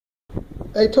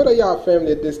Hey, total y'all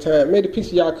family at this time. May the peace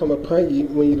of y'all come upon you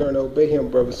when you learn to obey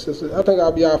him, brothers and sisters. I think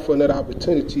I'll be out for another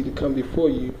opportunity to come before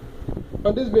you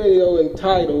on this video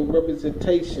entitled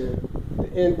Representation, the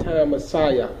End Time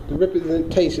Messiah. The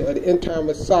representation of the End Time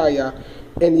Messiah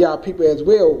and y'all people as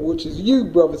well, which is you,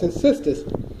 brothers and sisters.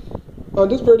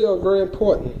 This video is very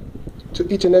important to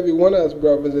each and every one of us,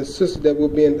 brothers and sisters, that will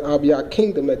be in our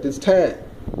kingdom at this time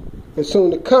and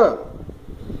soon to come.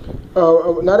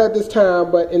 Not at this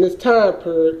time, but in this time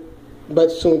period, but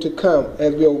soon to come,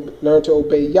 as we'll learn to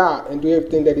obey Yah and do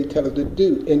everything that he tells us to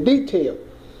do in detail.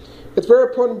 It's very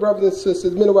important, brothers and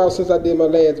sisters. It's been a while since I did my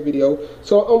last video,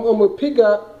 so I'm going to pick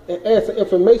up and add some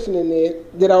information in there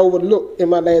that I overlooked in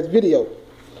my last video.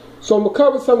 So I'm going to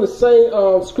cover some of the same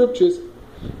scriptures,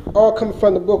 all coming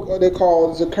from the book they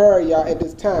call Zechariah at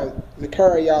this time.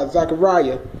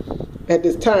 Zechariah at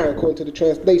this time, according to the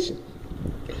translation.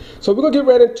 So we're going to get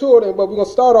right into it, but we're going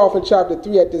to start off in chapter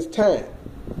 3 at this time.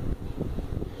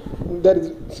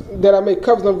 That I may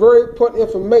cover some very important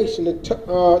information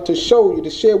to show you, to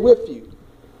share with you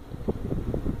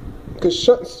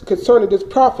concerning this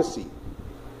prophecy,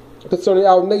 concerning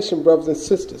our nation, brothers and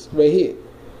sisters, right here.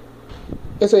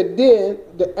 It said, then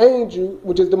the angel,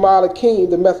 which is the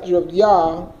Malachim, the messenger of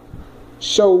Yah,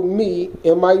 showed me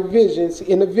in my visions,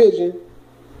 in the vision,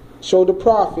 showed the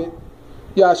prophet,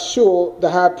 Yahshua, the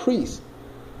high priest,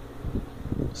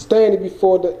 standing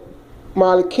before the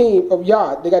Malachim of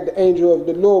Yah. They got the angel of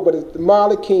the Lord, but it's the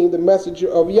Malachim, the messenger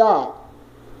of Yah.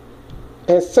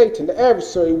 And Satan, the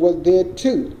adversary, was there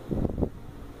too.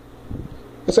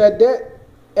 So at the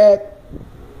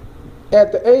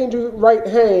angel's right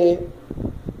hand,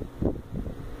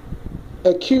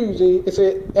 accusing, it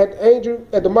said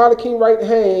at the Malachim right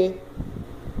hand,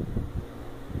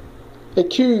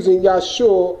 accusing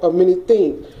Yahshua of many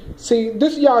things. See,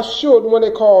 this Yahshua, the one they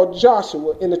call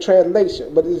Joshua in the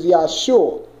translation, but it's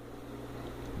Yahshua.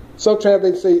 Some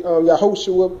translators say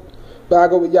Yahoshua, but I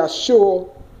go with Yahshua,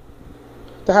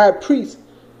 the high priest.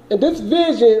 And this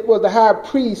vision was the high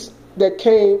priest that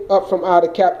came up from out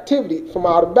of captivity, from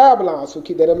out of Babylon, so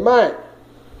keep that in mind.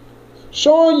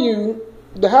 Showing you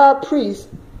the high priest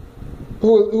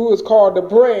who is called the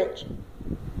branch,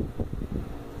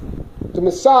 the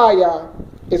Messiah,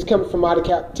 is coming from out of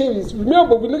captivity.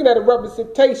 Remember, we're looking at a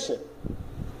representation.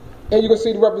 And you're going to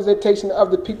see the representation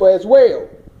of the people as well.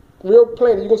 Real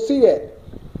plainly, you're going to see that.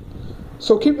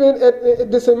 So keep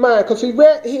this in mind. Because see,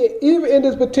 right here, even in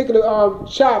this particular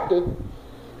chapter,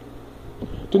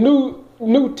 the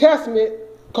New Testament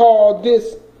called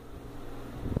this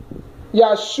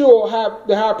Yahshua,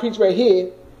 the high priest right here,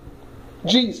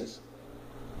 Jesus.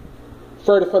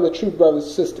 Further from the true brothers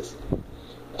and sisters.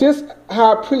 This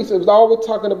high priest, it was always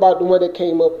talking about the one that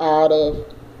came up out of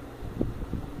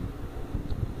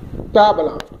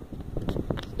Babylon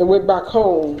and went back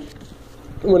home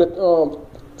when the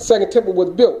second temple was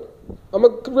built. I'm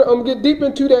gonna get deep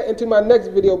into that into my next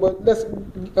video, but let's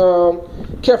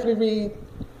carefully read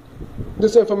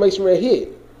this information right here.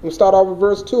 I'm gonna start off with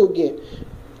verse 2 again.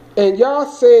 And Yah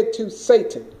said to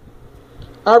Satan,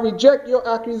 I reject your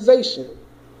accusation.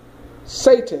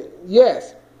 Satan,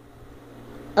 yes,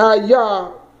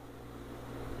 Yah,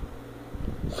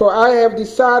 for I have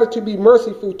decided to be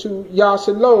merciful to Yah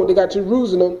Shalom. They got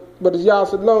Jerusalem, but it's Yah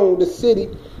Shalom, the city,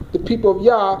 the people of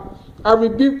Yah. I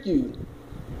rebuke you.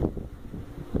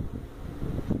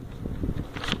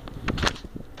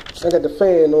 I got the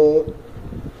fan on.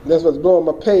 That's what's blowing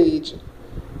my page.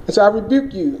 And so I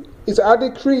rebuke you. It said, I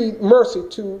decree mercy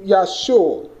to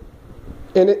Yahshua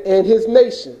and his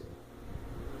nation.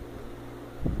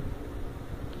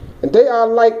 And they are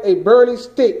like a burning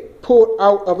stick pulled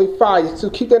out of a fire.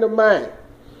 So keep that in mind.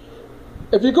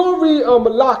 If you go read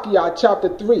Malachi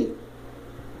chapter 3,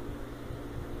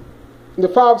 the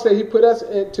Father said he put us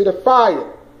into the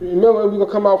fire. Remember, we're going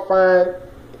to come out fine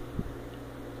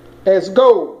as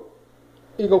gold.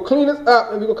 He's going to clean us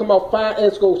up and we're going to come out fine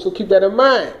as gold. So keep that in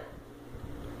mind.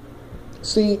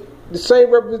 See, the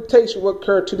same representation will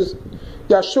occur to this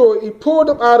Yahshua. He pulled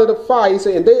them out of the fire. He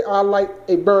said, and they are like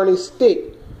a burning stick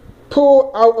pulled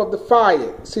out of the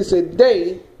fire. See, he said,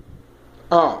 they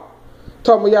are.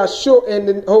 Talking about Yahshua and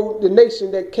the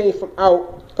nation that came from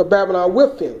out of Babylon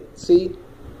with him. See?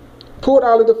 Pulled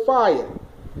out of the fire.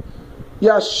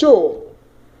 Yahshua.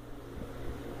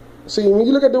 See, when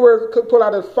you look at the word pull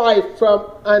out of the fire from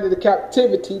under the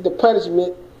captivity, the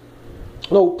punishment,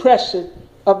 the oppression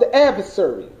of the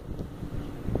adversary.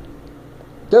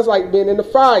 That's like being in the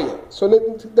fire. So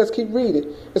let's keep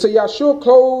reading. And so Yahshua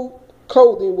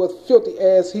clothing was filthy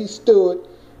as he stood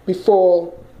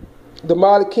before the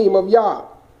Malachim of Yah.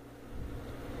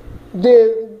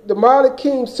 Then the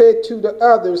Malachim said to the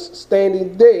others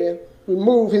standing there,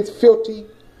 remove his filthy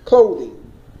clothing.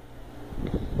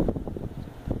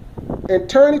 And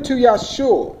turning to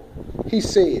Yahshua, he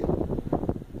said,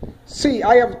 see,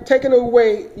 I have taken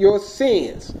away your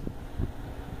sins.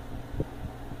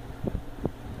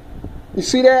 You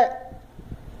see that?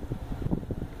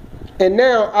 And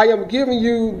now I am giving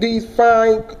you these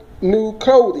fine new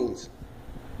clothing.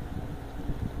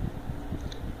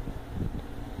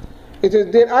 It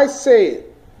says, then I said,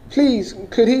 please,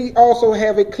 could he also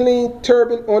have a clean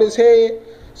turban on his head?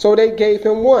 So they gave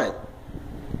him one.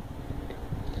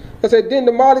 I said, then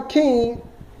the Malachim,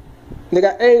 they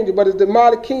got angry, but the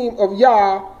Malachim of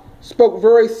Yah spoke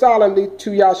very solemnly to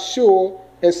Yahshua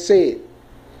and said,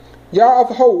 Yah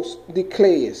of hosts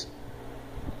declares,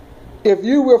 if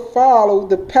you will follow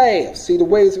the path, see the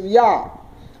ways of Yah,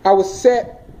 I will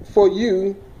set for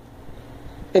you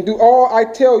and do all I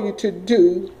tell you to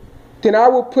do, then I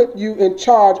will put you in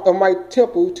charge of my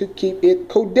temple to keep it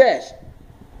Kodesh.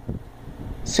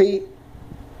 See,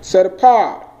 set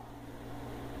apart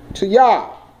to Yah.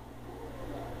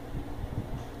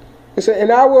 It said,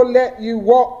 and I will let you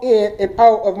walk in and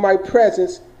out of my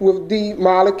presence with the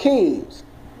Malachims.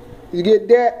 You get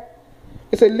that?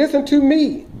 It said, listen to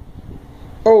me,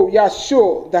 O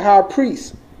Yahshua, the high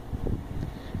priest,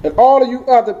 and all of you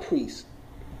other priests.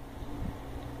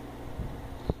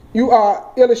 You are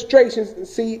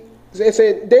illustrations. See, it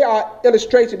said they are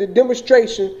illustration, the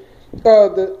demonstration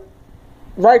of the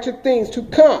righteous things to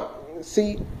come.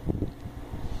 See,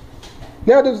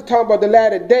 now this is talking about the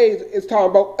latter days. It's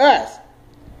talking about us.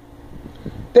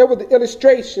 There was the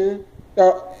illustration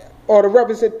or the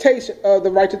representation of the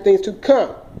righteous things to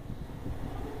come.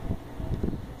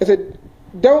 It said,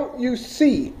 don't you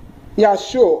see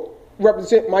Yahshua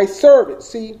represent my servant?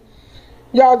 See,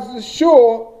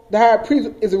 Yahshua, the high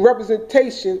priest, is a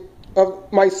representation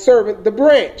of my servant, the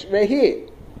branch, right here,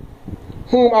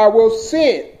 whom I will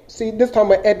send. See, this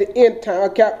time at the end time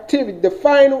of captivity, the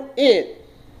final end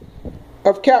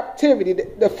of captivity,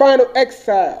 the final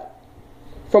exile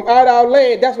from out our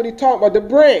land. That's what he's talking about, the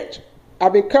branch.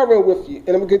 I've been covering with you, and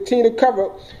I'm going to continue to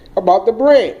cover about the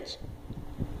branch.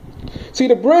 See,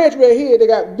 the branch right here, they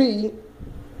got B,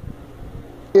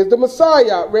 is the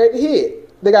Messiah right here.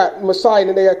 They got Messiah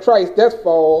and they got Christ, that's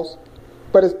false.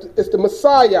 But it's the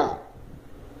Messiah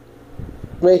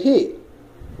right here.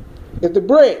 It's the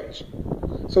branch.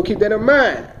 So keep that in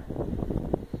mind.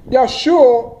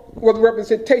 Yahshua was a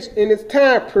representation in its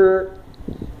time period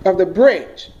of the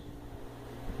branch.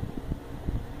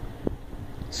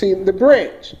 See, the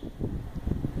branch,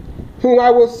 whom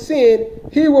I will send,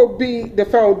 he will be the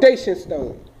foundation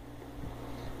stone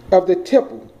of the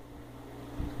temple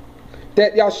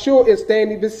that Yahshua is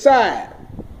standing beside.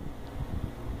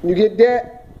 You get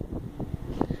that?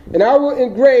 And I will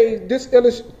engrave this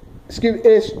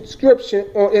inscription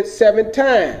on it 7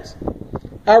 times.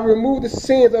 I will remove the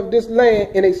sins of this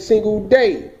land in a single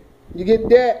day. You get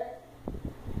that?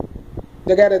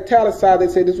 They got italicized. They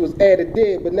say this was added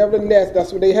there, but nevertheless,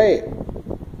 that's what they had.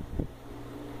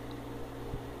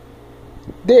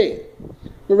 There.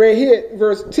 But right here,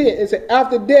 verse 10, it says,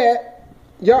 after that,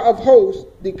 Yah of hosts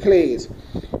declares,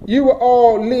 you will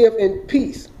all live in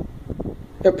peace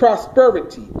and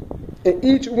prosperity, and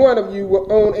each one of you will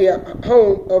own a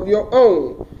home of your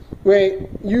own, where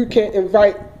you can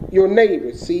invite your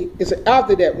neighbors. See, it's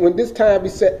after that, when this time be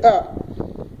set up,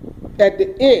 at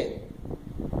the end,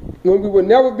 when we will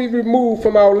never be removed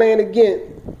from our land again,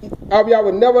 Yah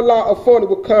will never allow a foreigner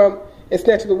to come and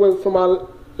snatch it away from our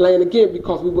land again,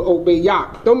 because we will obey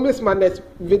Yah. Don't miss my next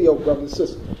video, brothers and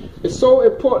sisters. It's so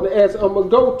important, as I'm going to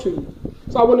go to.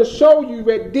 So I want to show you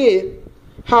right there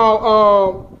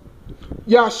how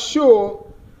Yahshua,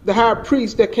 the high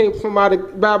priest that came from out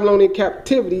of Babylonian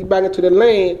captivity back into the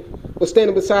land, was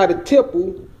standing beside the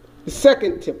temple, the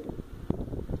second temple.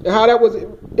 And how that was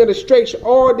an illustration.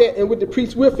 All that, and with the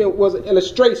priest with him, was an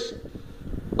illustration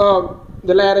of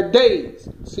the latter days.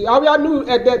 See, all y'all knew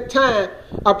at that time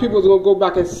our people was going to go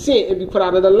back and sin and be put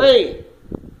out of the land.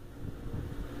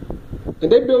 And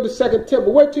they built the second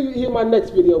temple. Wait till you hear my next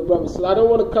video, brothers. So I don't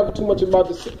want to cover too much about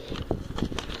this,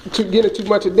 to get into too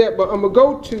much of that, but I'm going to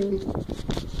go to,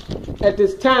 at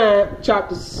this time,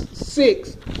 chapter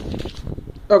 6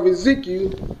 of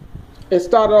Ezekiel, and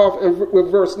start off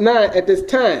with verse 9 at this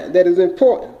time. That is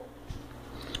important,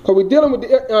 because we're dealing with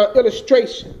the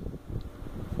illustration.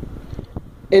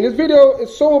 And this video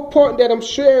is so important that I'm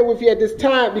sharing with you at this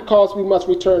time, because we must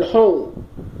return home.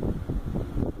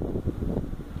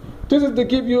 This is to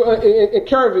give you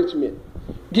encouragement,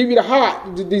 give you the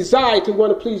heart, the desire to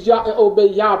want to please Yah and obey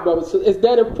Yah, brothers. So it's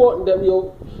that important that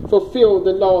we'll fulfill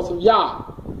the laws of Yah.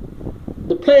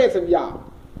 the plans of Yah.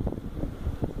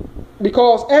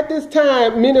 Because at this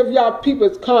time, many of y'all people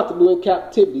is comfortable in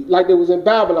captivity, like they was in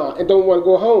Babylon, and don't want to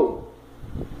go home.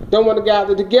 Don't want to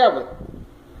gather together.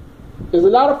 There's a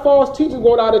lot of false teaching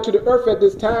going out into the earth at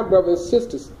this time, brothers and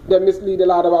sisters, that mislead a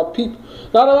lot of our people.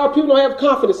 A lot of our people don't have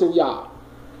confidence in Yah.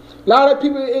 A lot of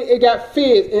people, it got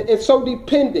fears and so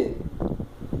dependent.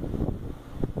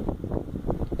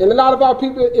 And a lot of our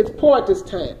people, it's poor at this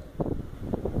time.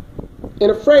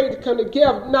 And afraid to come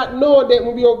together, not knowing that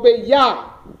when we obey Yah,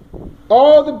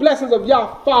 all the blessings of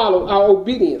Yah follow our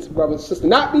obedience, brothers and sisters.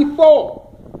 Not before.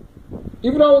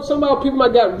 Even though some of our people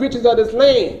might got riches of this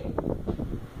land.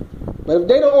 But if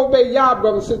they don't obey Yah,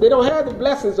 brothers and sisters, they don't have the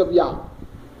blessings of Yah.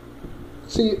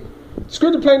 See,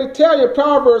 Scripture plainly tell you in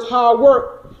Proverbs, hard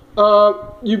work,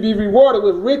 you be rewarded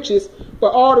with riches,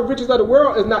 but all the riches of the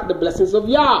world is not the blessings of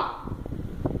Yah.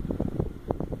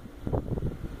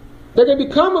 They can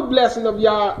become a blessing of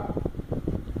Yah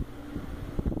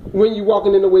when you're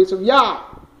walking in the ways of Yah,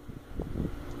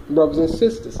 brothers and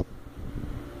sisters.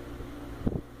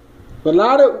 But a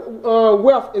lot of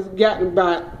wealth is gotten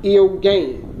by ill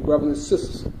gain, brothers and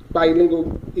sisters, by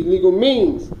illegal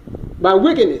means, by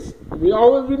wickedness. We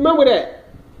always remember that.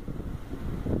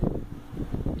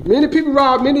 Many people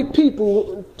rob many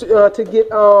people to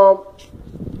get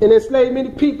and enslave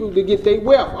many people to get their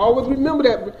wealth. Always remember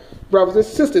that, brothers and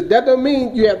sisters. That don't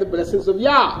mean you have the blessings of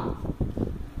Yah.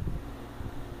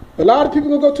 A lot of people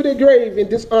going to go to their grave in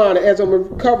dishonor, as I'm going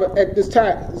to cover at this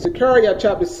time. Zechariah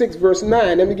chapter 6, verse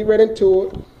 9. Let me get right into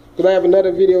it, because I have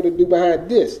another video to do behind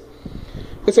this.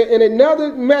 It said, in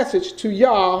another message to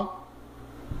Yah,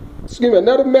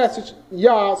 another message,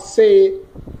 Yah said,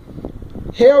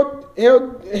 Heldiah,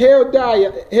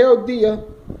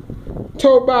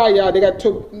 Tobiah, they got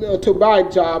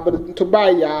Tobiah, but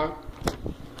Tobiah,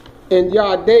 and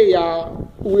Yahdiah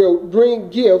will bring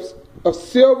gifts of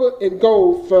silver and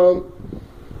gold from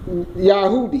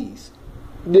Yahudis.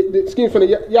 From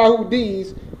the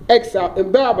Yahudis exiled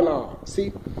in Babylon.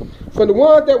 See? From the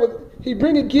ones that was, he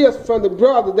bringing gifts from the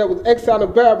brother that was exiled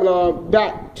in Babylon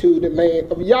back to the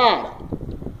land of Yah.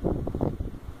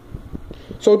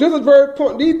 So this is very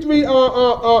important. These three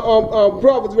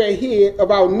brothers right here of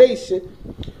our nation,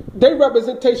 they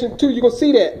representation too, you're going to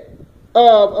see that,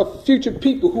 of future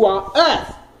people who are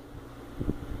us,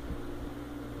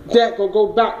 that gonna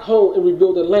go back home and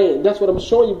rebuild the land. That's what I'm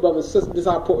showing you, brothers and sisters. This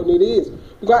is how important it is.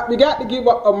 We got to give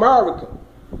up America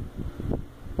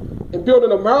and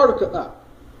building America up.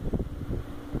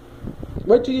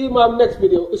 Wait till you hear my next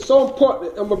video. It's so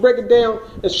important. I'm gonna break it down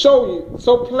and show you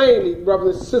so plainly,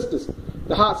 brothers and sisters,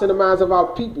 the hearts and the minds of our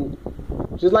people,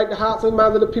 just like the hearts and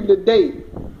minds of the people today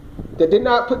that did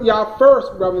not put Yah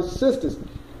first, brothers and sisters.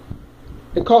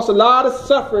 It caused a lot of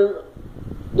suffering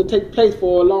to take place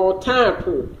for a long time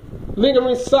period.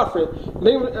 Lingering suffering,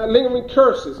 lingering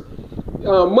curses,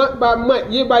 month by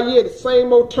month, year by year, the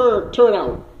same old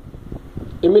turnout.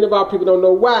 And many of our people don't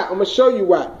know why. I'm going to show you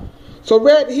why. So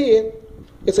right here,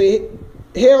 it's a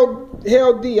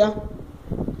Heldiah,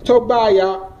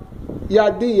 Tobiah,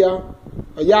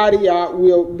 Yahdiah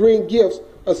will bring gifts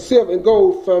of silver and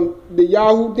gold from the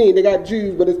Yahudim. They got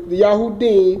Jews, but it's the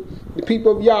Yahudim, the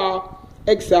people of Yah,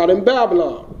 exiled in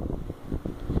Babylon.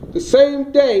 The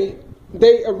same day,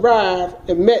 they arrived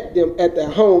and met them at the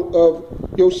home of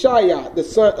Yoshiah, the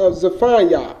son of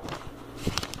Zephaniah,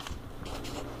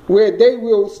 where they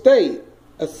will stay,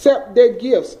 accept their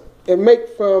gifts, and make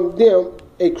from them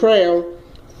a crown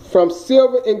from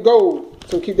silver and gold.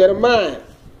 So keep that in mind.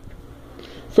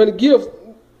 From the gifts,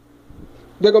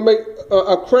 they're going to make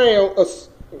a crown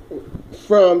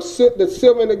from the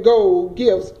silver and the gold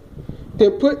gifts,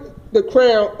 then put the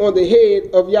crown on the head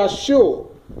of Yahshua,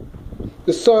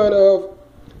 the son of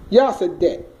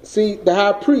Yasadek, see, the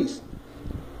high priest.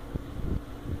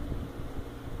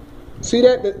 See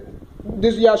that?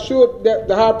 This Yahshua, that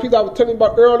the high priest I was telling you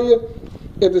about earlier,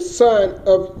 is the son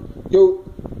of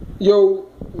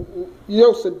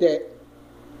Yosadek,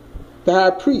 the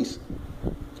high priest.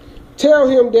 Tell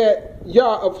him that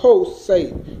Yah of hosts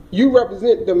say, you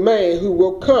represent the man who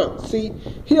will come. See,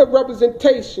 here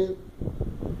representation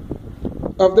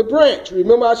of the branch.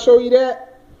 Remember I showed you that?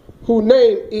 Whose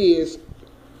name is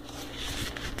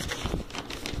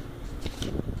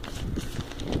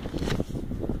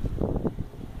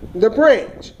the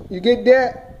branch. You get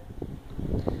that?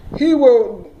 He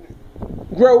will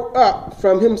grow up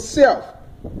from himself.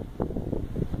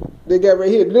 They got right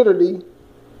here, literally,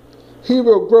 he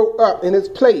will grow up in his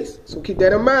place. So keep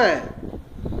that in mind.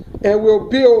 And will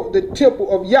build the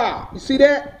temple of Yah. You see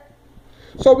that?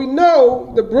 So we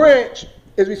know the branch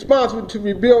is responsible to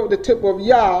rebuild the temple of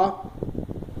Yah.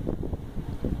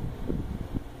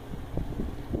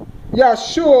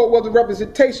 Yahshua was a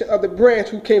representation of the branch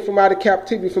who came from out of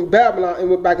captivity from Babylon and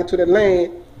went back into the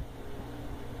land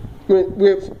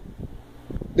with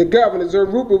the governor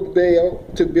Zerubbabel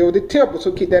to build the temple.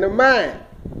 So keep that in mind.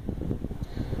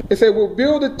 It said, we'll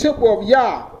build the temple of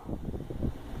Yah.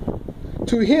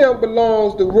 To him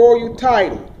belongs the royal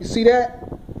title. You see that?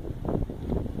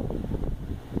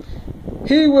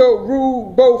 He will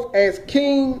rule both as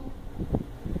king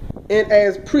and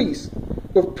as priest,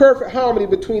 with perfect harmony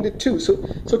between the two.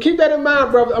 So keep that in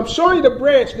mind, brother. I'm showing you the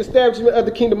branch, the establishment of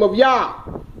the kingdom of Yah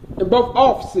in both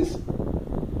offices.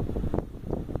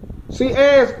 See,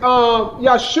 as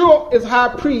Yahshua is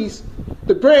high priest,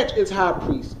 the branch is high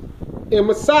priest. And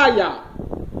Masiyah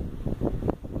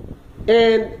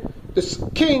and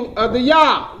the king of the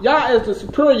Yah. Yah is the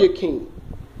superior king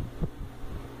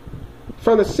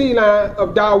from the sea line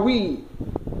of Dawid.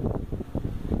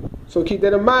 So keep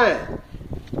that in mind.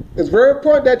 It's very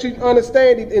important that you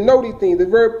understand and know these things.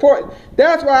 It's very important.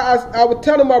 That's why I was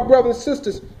telling my brothers and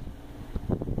sisters,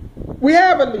 we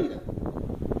have a leader.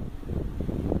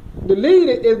 The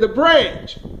leader is the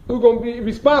branch who's going to be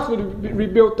responsible to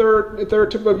rebuild the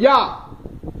third temple of Yah.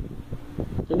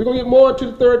 And we're going to get more into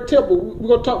the third temple. We're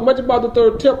going to talk much about the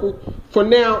third temple for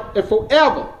now and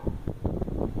forever.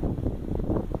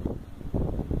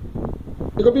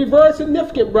 It's going to be very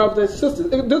significant, brothers and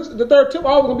sisters. The third temple,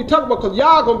 all we're going to be talking about, because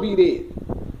y'all going to be there.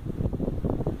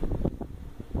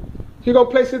 He's going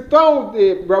to place his throne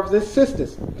there, brothers and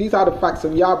sisters. These are the facts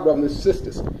of y'all, brothers and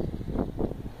sisters.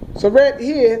 So right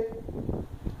here,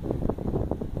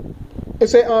 it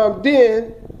says,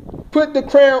 then put the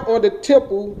crown on the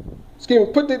temple,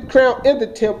 put the crown in the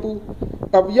temple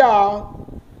of Yah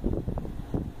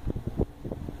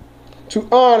to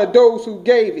honor those who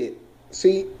gave it.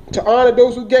 See, to honor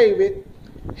those who gave it.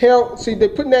 See, they're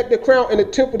putting the crown in the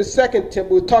temple, the second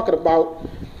temple we're talking about.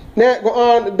 Now go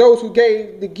on to those who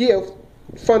gave the gift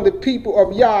from the people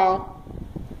of Yah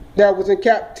that was in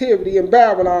captivity in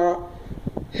Babylon.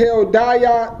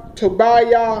 Heldaiah,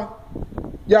 Tobiah,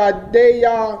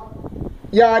 Yadaiah,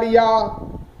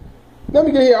 Yadiah. Let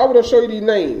me get here. I want to show you these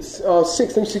names. 6.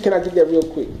 Let me see. Can I get that real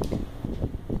quick?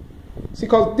 See,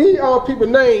 because these people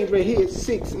names right here,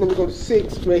 6. Let me go to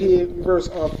 6 right here, verse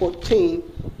 14.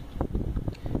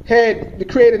 Had the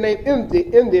creator name in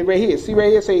there right here. See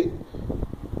right here, say,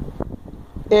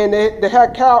 and the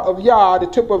Hakal of Yah, the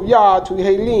temple of Yah, to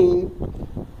Helene,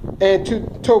 and to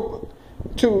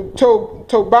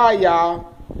Tobiah,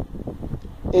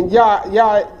 and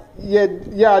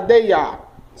Yadaiah.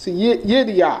 See,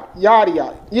 Yadaiah,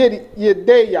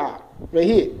 right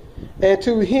here. And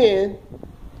to him,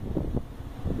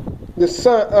 the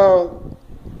son of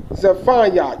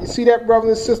Zephaniah. You see that, brothers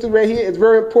and sisters, right here? It's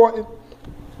very important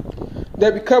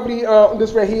that we cover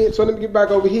this right here. So let me get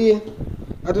back over here.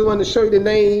 I just wanted to show you the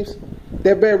names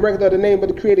that bear record of the name of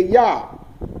the creator Yah.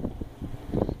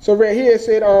 So right here it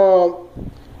said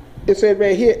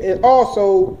right here, and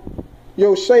also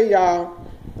Yoshaya,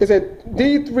 it said,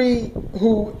 these three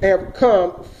who have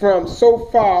come from so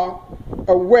far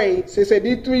away. So it said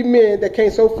these three men that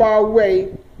came so far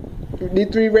away, these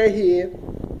three right here,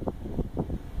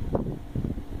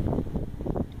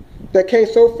 that came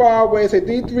so far away. It said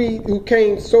these three who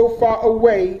came so far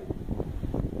away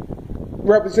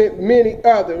represent many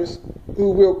others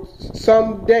who will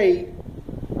someday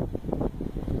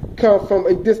come from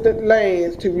a distant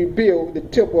lands to rebuild the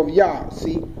temple of Yah.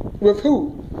 See, with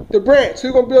who? The branch.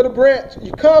 Who's going to build a branch?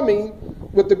 You're coming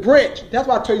with the branch. That's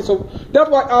why I tell you. So that's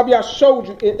why I showed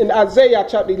you in Isaiah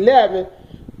chapter 11.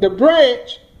 The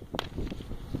branch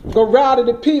going to ride to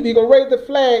the people. He's going to raise the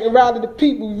flag and ride to the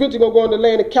people. We're eventually going to go in the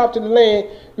land and capture the land.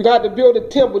 We're going to have to build a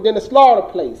temple, then a slaughter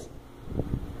place.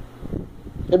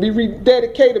 And be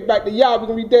rededicated back to Yah. We're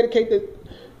going to rededicate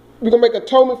we're going to make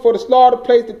atonement for the slaughter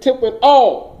place, the temple, and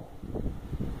all.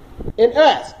 And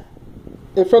us.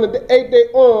 In front of the 8th day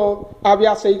on,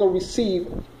 Abiyah said he's going to receive.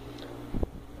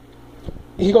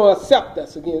 He's going to accept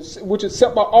us again, which is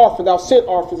accept our offerings, our sin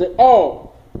offerings, and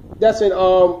all. That's in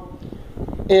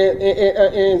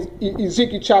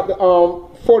Ezekiel chapter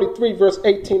 43, verse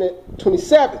 18 and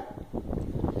 27.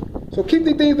 So keep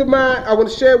these things in mind. I want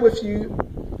to share with you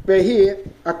right here.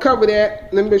 I cover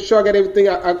that. Let me make sure I got everything.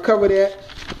 I cover that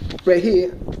right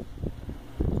here.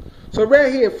 So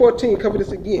right here in 14, cover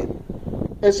this again.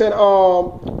 It said,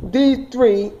 these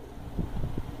three,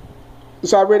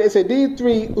 so I read it, said, these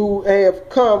three who have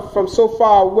come from so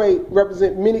far away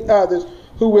represent many others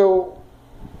who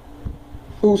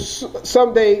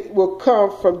someday will come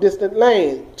from distant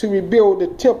land to rebuild the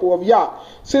temple of Yah.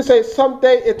 So it says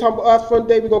someday, it's talking about us, one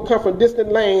day we're going to come from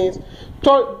distant lands.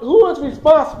 So who is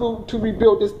responsible to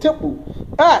rebuild this temple?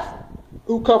 Us.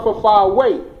 who come from far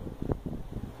away.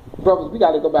 Brothers, we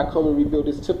got to go back home and rebuild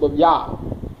this temple of Yah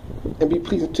and be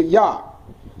pleasing to Yah.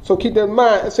 So keep that in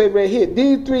mind and say right here,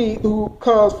 these three who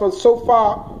comes from so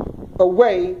far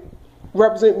away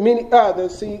represent many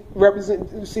others. See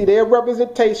their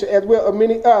representation as well as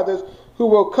many others who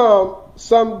will come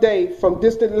someday from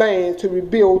distant lands to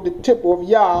rebuild the temple of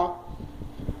Yah.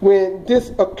 When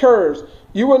this occurs,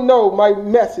 you will know my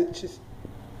messages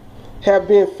have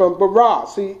been from Barak.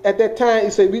 See, at that time,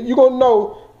 he said, you're going to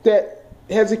know that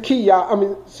Zechariah,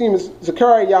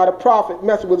 the prophet,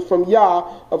 message was from Yah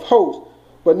of hosts.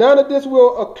 But none of this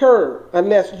will occur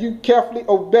unless you carefully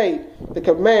obey the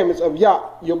commandments of Yah,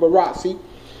 your Barak. See,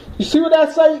 you see what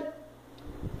I say?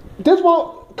 This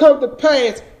won't come to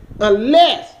pass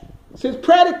unless it's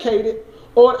predicated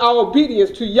on our obedience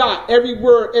to Yah. Every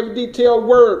word, every detailed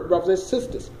word, brothers and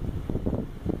sisters.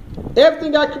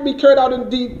 Everything that can be carried out in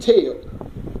detail.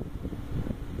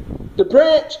 The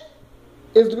branch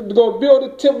is going to build a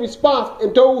temple response,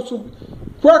 and those who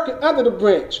working under the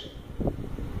branch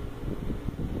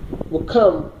will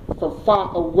come from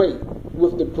far away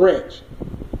with the branch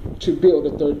to build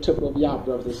the third temple of Yah,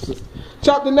 brothers and sisters.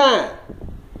 Chapter 9,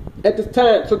 at this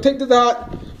time. So take this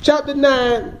out. Chapter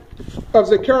 9 of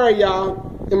Zechariah,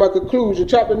 in my conclusion.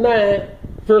 Chapter 9,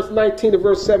 verse 19 to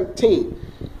verse 17.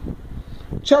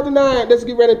 Chapter 9, let's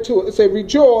get right into it. It says,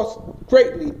 rejoice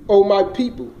greatly, O my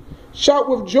people. Shout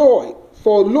with joy,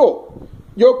 for look,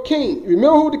 your king.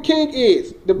 Remember who the king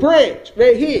is. The branch,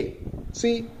 right here.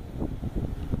 See?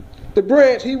 The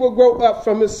branch, he will grow up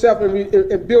from himself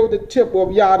and build the temple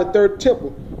of Yah, the third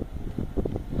temple.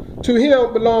 To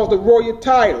him belongs the royal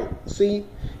title. See?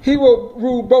 He will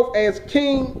rule both as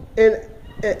king and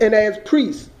as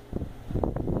priest,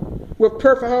 with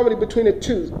perfect harmony between the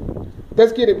two.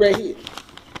 Let's get it right here.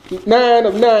 9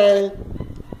 of 9,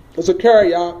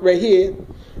 Zechariah, right here.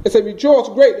 It says, rejoice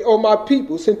greatly, O my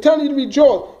people. It's telling you to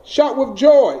rejoice. Shout with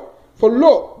joy. For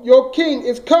look, your king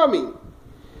is coming.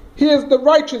 He is the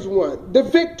righteous one, the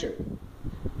victor.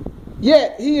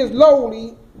 Yet he is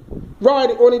lowly,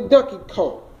 riding on a donkey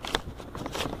colt.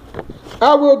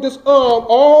 I will disarm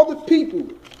all the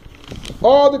peoples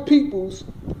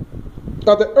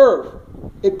of the earth,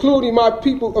 including my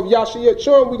people of Yashia.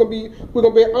 Show them we're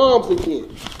gonna bear arms again.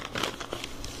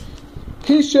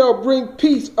 He shall bring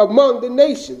peace among the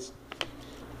nations.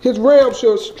 His realm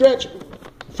shall stretch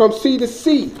from sea to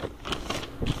sea,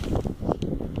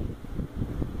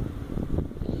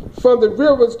 from the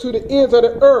rivers to the ends of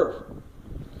the earth.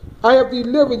 I have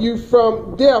delivered you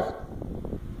from death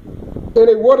in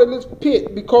a waterless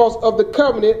pit because of the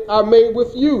covenant I made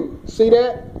with you. See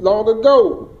that? Long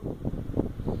ago.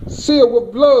 Sealed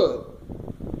with blood.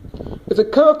 It's to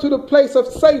come to the place of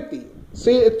safety.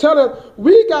 See, it's telling us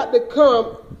we got to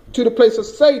come to the place of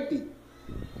safety.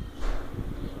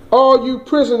 All you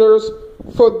prisoners,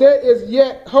 for there is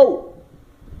yet hope.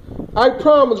 I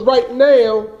promise right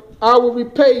now I will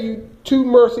repay you to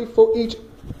mercy for each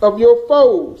of your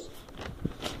foes.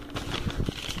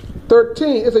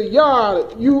 13 is a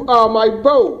yard. You are my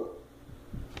bow.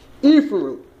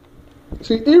 Ephraim.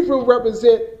 See, Ephraim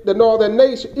represent the northern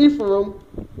nation. Ephraim,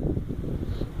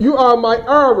 you are my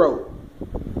arrow.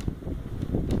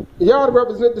 Yard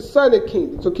represent the southern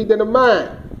kingdom. So keep that in mind.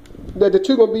 That the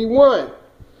two going to be one.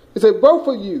 It said both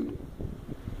of you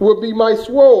will be my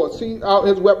sword. See,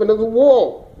 his weapon of the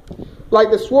war. Like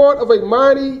the sword of a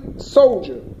mighty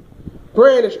soldier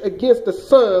brandished against the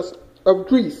sons of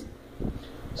Greece.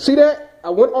 See that?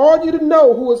 I want all you to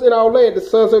know who is in our land, the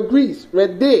sons of Greece,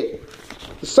 right there.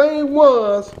 The same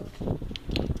ones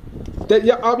that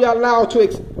I'll be allowed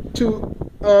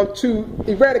to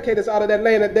eradicate us out of that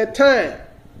land at that time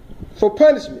for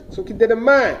punishment. So keep that in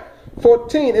mind.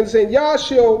 14, and saying, Yah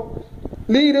shall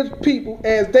lead his people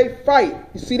as they fight.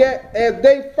 You see that? As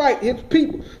they fight his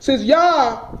people. Since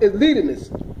Yah is leading us.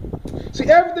 See,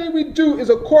 everything we do is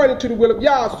according to the will of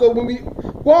Yah. So when we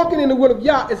walking in the will of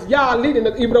Yah, it's Yah leading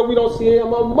us, even though we don't see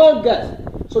him among us.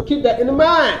 So keep that in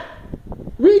mind.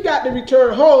 We got to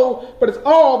return home, but it's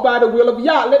all by the will of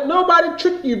Yah. Let nobody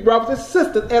trick you, brothers and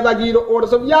sisters, as I give you the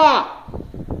orders of Yah.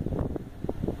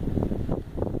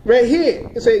 Right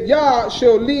here, it says, Yah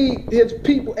shall lead his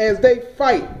people as they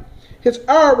fight. His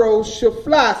arrows shall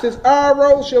fly. His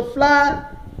arrows shall fly.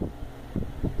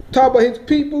 Talk about his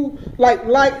people like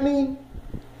lightning.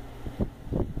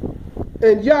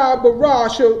 And Yah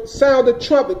Barah shall sound the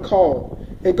trumpet call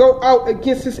and go out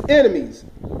against his enemies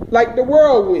like the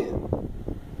whirlwind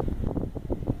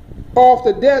off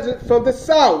the desert from the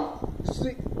south.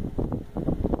 See,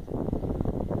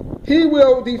 he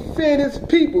will defend his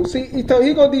people. See, he's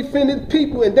going to defend his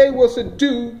people, and they will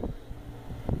subdue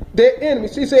their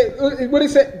enemies. He said, what he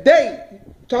said, they,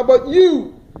 talk about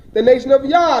you, the nation of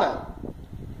Yada,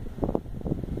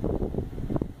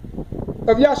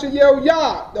 of Yashael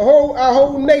Yah, our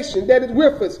whole nation that is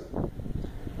with us,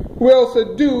 will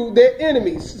subdue their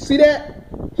enemies. See that?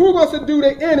 Who going to subdue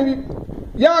their enemy?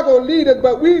 Yah going to lead us,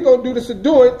 but we're going to do the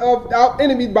subduing of our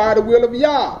enemies by the will of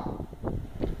Yah.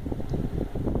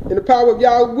 And the power of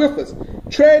Yah is with us,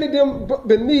 treading them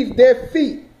beneath their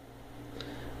feet.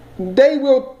 They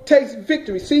will taste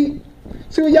victory. See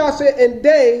what Yah said? And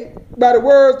they, by the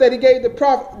words that he gave the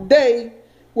prophet, they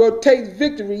will taste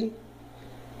victory,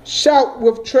 shout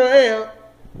with triumph.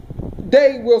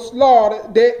 They will slaughter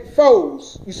their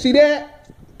foes. You see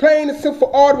that? Plain and simple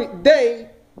artery. They,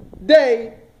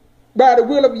 by the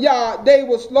will of Yah, they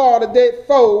will slaughter their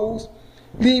foes,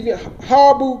 leaving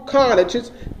horrible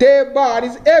carnages, dead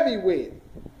bodies everywhere.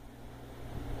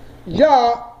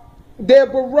 Yah, their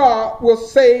Bara, will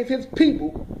save his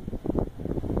people.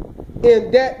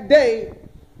 In that day,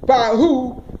 by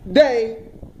who? They,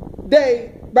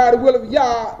 by the will of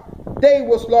Yah, they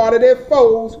will slaughter their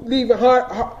foes, leaving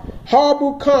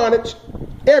horrible carnage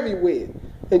everywhere.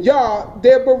 And Yah,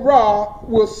 their Bara,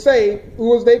 will save, who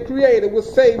was their creator, will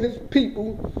save his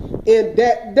people in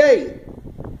that day.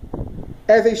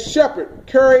 As a shepherd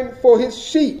caring for his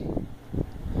sheep.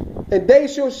 And they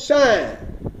shall shine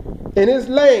in his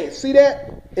land. See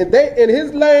that? And they in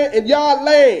his land, in Yah's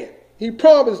land, he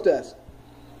promised us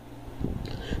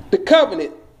the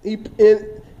covenant. In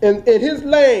his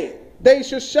land, they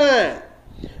shall shine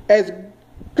as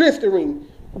glistering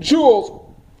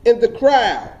jewels in the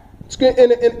crowd,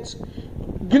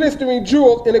 glistering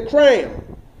jewels in the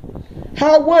crown.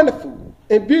 How wonderful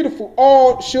and beautiful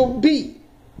all shall be.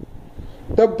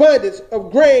 The abundance of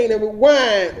grain and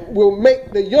wine will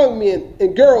make the young men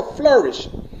and girls flourish.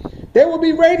 They will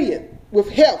be radiant with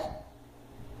health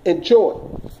and joy.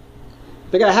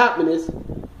 They got happiness,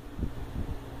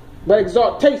 but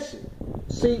exaltation.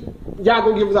 See, Yah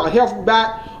gonna give us our health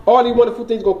back. All these wonderful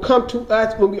things gonna come to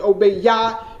us when we obey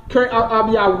Yah. Carry out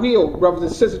our will, brothers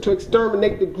and sisters, to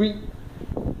exterminate the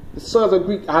sons of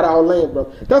Greek out of our land,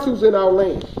 brother. That's who's in our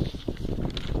land.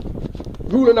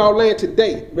 Ruling our land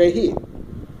today, right here.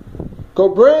 Go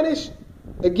brandish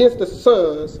against the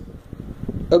sons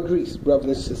of Greece, brothers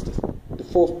and sisters. The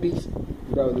fourth beast,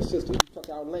 brothers and sisters, who took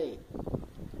our land.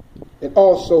 And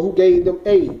also who gave them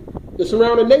aid. The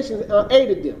surrounding nations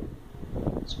aided them.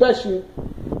 Especially,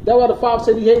 that's why the father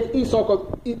said he hated Esau,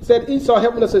 because he said Esau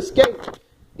helping us escape.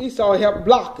 Esau helped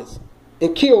block us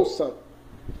and kill some,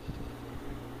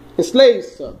 enslave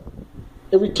some,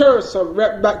 and return some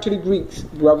right back to the Greeks,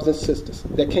 brothers and sisters,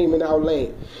 that came in our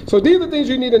land. So these are things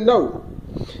you need to know.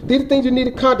 These are things you need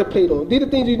to contemplate on. These are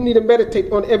things you need to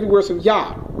meditate on every word of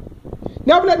Yah.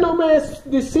 Never let no man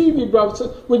deceive you, brothers. So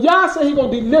when Yah said he's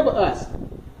going to deliver us,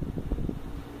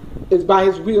 it's by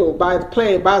his will, by his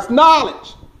plan, by his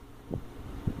knowledge.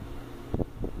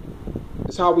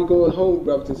 That's how we going home,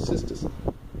 brothers and sisters.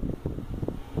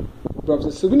 Brothers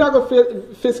and sisters, we're not going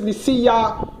to physically see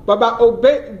Yah, but by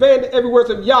obeying every word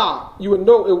of Yah, you will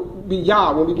know it will be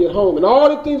Yah when we get home. And all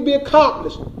the things be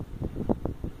accomplished.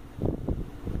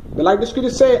 But like the scripture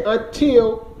said,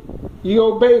 until you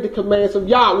obey the commands of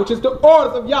Yah, which is the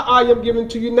orders of Yah I am giving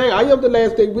to you now. I am the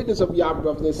last day witness of Yah,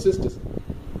 brothers and sisters.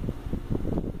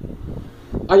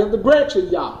 I am the branch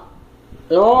of Yah.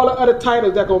 And all the other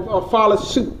titles that are going to follow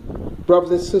suit,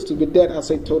 brothers and sisters. With that, I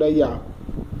say Todah Yah.